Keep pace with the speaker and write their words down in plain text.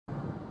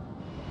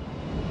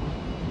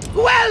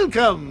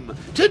Welcome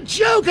to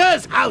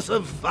Joker's House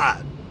of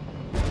Fun.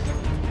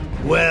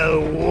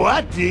 Well,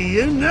 what do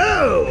you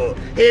know?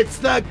 It's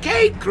the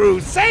Cake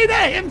Crusader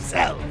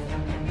himself.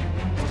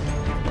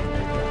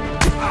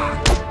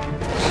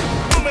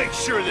 I'll make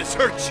sure this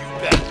hurts you,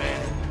 Batman.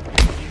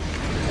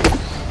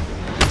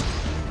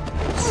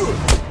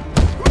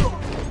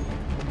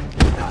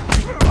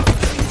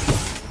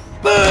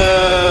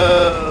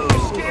 Boom!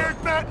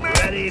 Scared, Batman?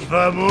 Ready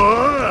for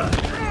more?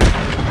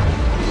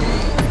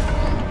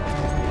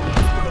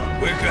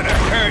 We're gonna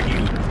hurt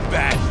you,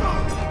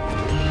 Batman.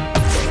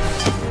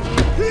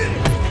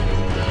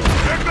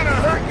 They're gonna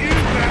hurt you,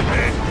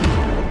 Batman.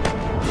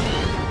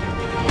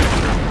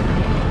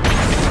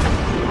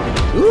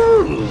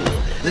 Ooh,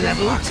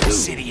 level Arkham 2.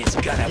 City is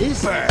gonna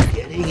This burn. is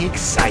getting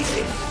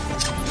exciting.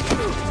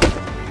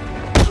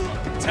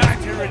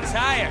 Time to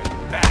retire,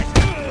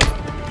 Batman.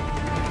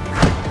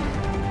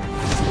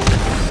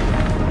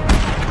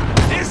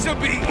 This'll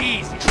be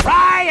easy.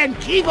 Try and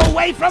keep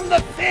away from the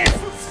fists.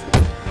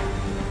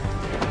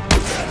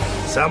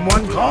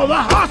 Someone call the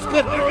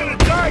hospital. You're gonna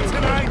die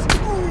tonight.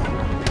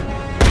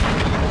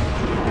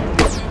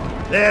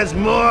 There's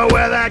more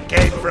where that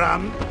came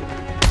from.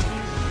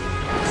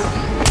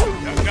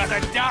 You're gonna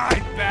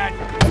die,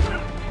 Batman.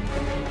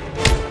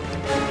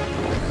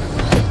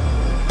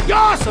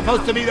 You're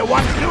supposed to be the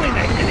one doing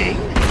the hitting.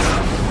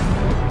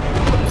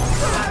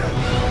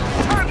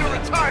 Time to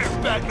retire,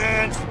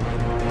 Batman.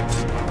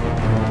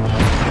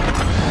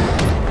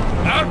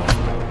 Out.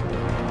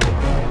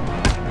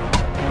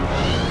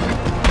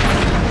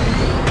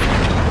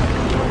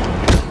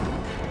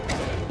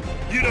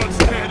 You don't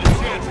stand a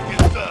chance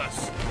against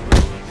us.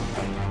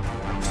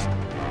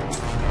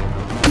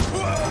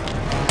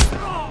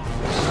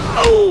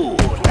 Oh,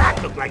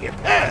 that looked like it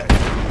hurt.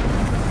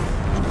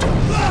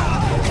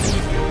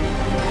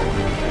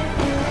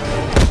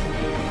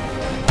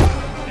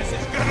 This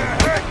is gonna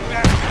hurt,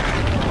 Batman.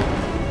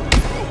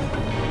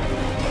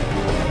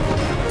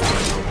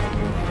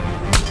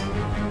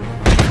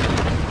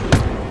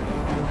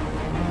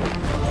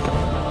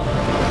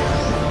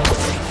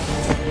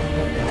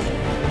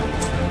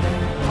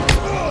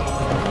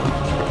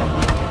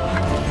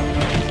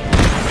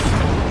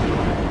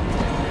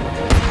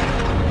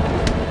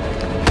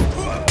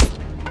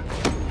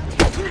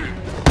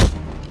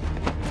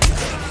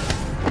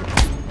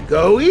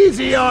 Go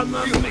easy on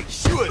them. You make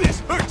sure this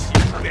hurts you,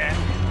 Batman.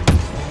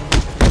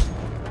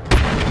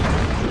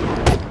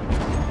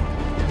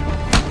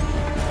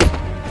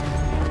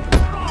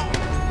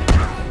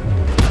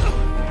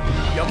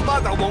 Your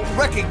mother won't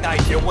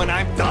recognize you when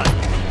I'm done.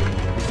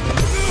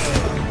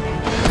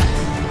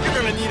 You're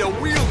gonna need a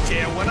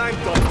wheelchair when I'm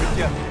done with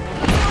you.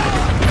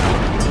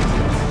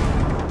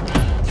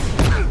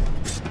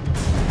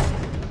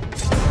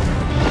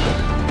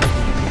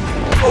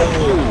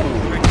 Oh!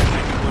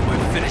 When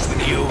we're finished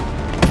with you.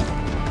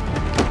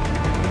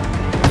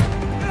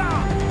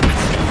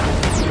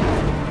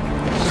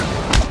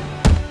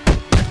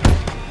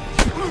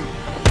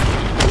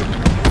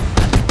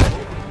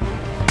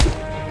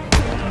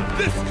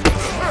 This is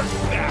hurt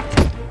that.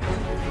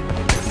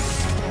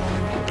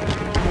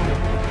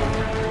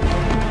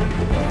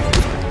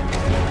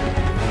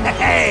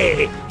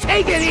 Hey,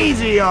 take it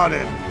easy on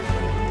him.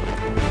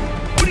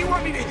 What do you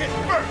want me to hit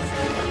first?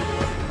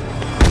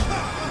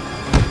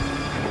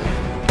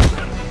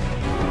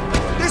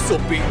 This'll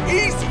be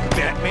easy,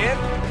 Batman.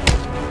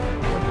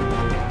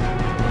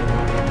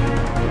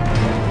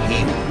 He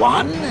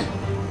won?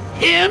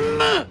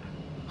 Him?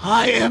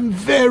 I am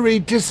very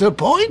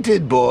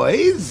disappointed,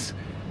 boys.